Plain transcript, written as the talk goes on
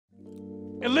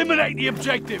Eliminate the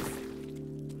objective.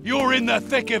 You're in the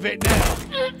thick of it now.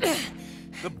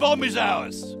 The bomb is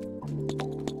ours.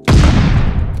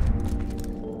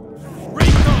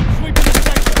 Recon sweeping the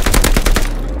sector.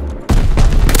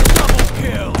 Double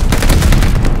kill.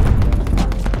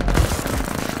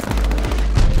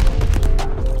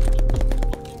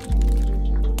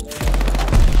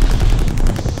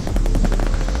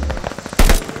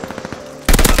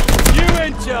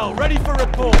 Intel, ready for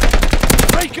report.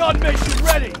 Recon mission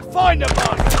ready. Find the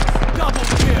bus. Double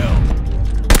kill.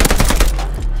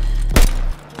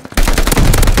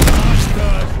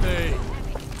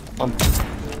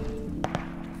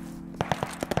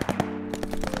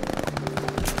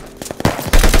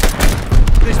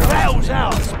 This battle's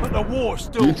ours, but the war's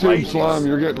still YouTube rages. Slime,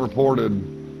 you're getting reported.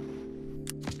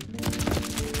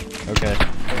 Okay.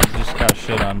 I just got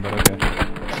shit on, but okay.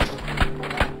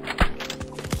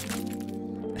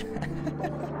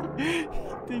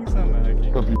 Thinks I'm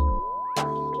hacking.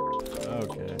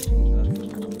 Okay.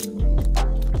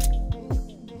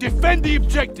 Defend the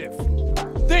objective.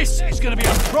 This is going to be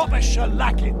a proper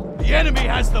shellacking. The enemy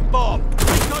has the bomb.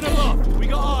 Recon aloft. We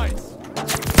got eyes.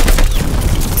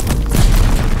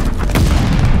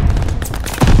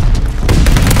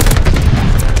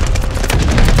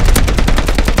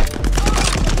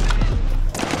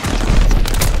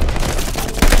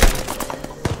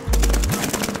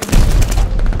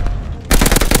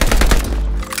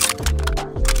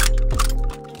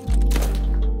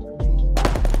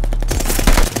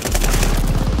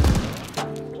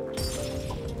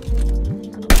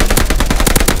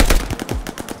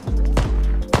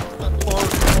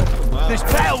 This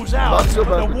battle's ours,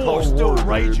 but the war still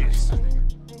rages.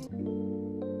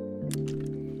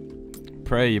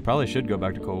 Prey, you probably should go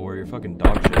back to Cold War. You're fucking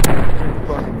dog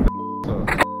shit.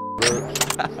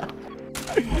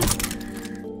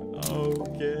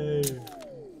 Okay.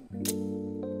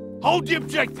 Hold the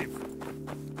objective.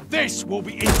 This will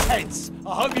be intense.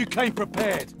 I hope you came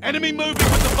prepared. Enemy moving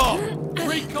with the bomb.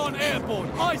 Recon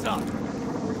airborne. Eyes up.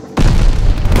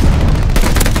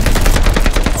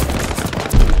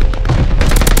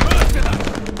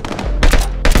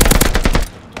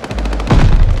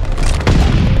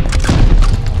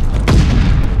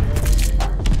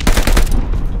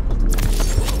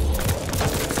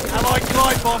 Allied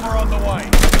glide bomber on the way.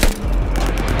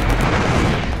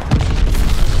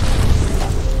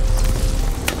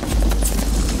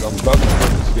 I'm about to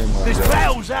win this game like This that.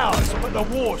 battle's ours, but the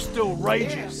war still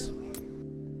rages.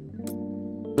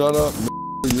 Shut up,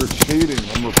 you're cheating.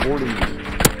 I'm reporting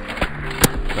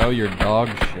you. Bro, you're dog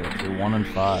shit. You're 1 in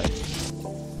 5.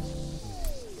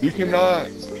 You cannot.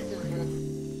 This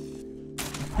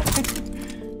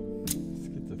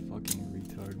kid's a fucking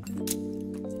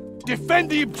retard. Defend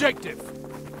the objective.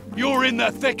 You're in the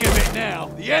thick of it now.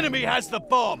 The enemy has the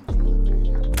bomb.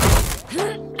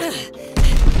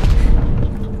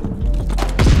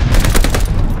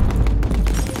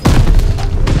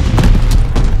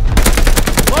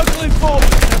 Local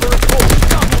informants have a report.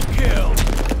 Double kill.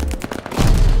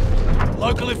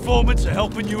 Local informants are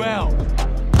helping you out.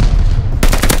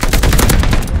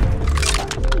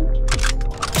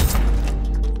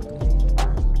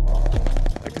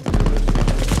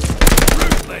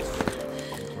 Ruthless.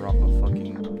 Drop a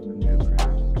fucking nuke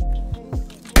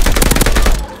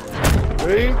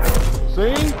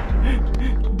See?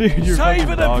 Dude, you're Savor fucking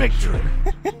the dog victory.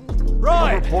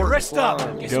 Right, Report rest up.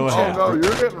 slime. Get Go some ahead. chow. Oh no,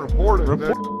 you're getting reported. shit. Nick.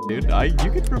 Report, dude.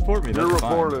 You can report me. That's You're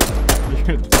fine. reported.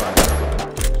 You're fine.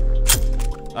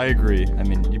 I agree. I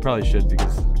mean, you probably should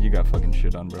because you got fucking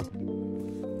shit on, bro.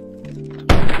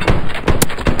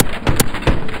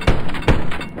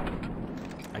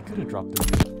 I could have dropped the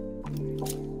nuke.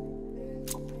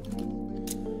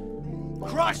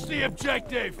 Crush the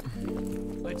objective.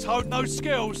 Let's hope no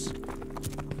skills.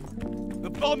 The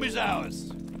bomb is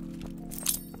ours.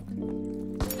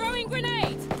 Throwing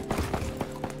grenade!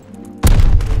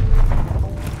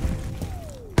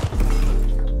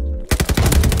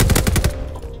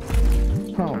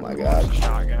 Oh my god.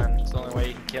 Shotgun. It's the only way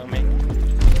you can kill me.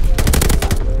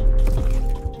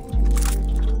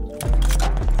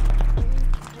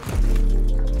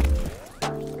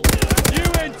 New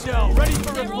intel, ready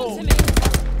for They're on report. to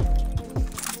me!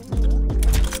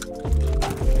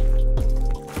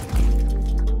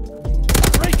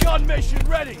 Recon mission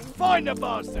ready. Find the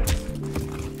bastards.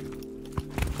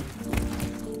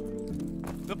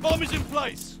 The bomb is in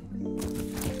place.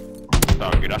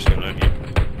 Oh, dude, I still love you.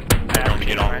 I want to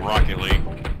get on Rocket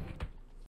League.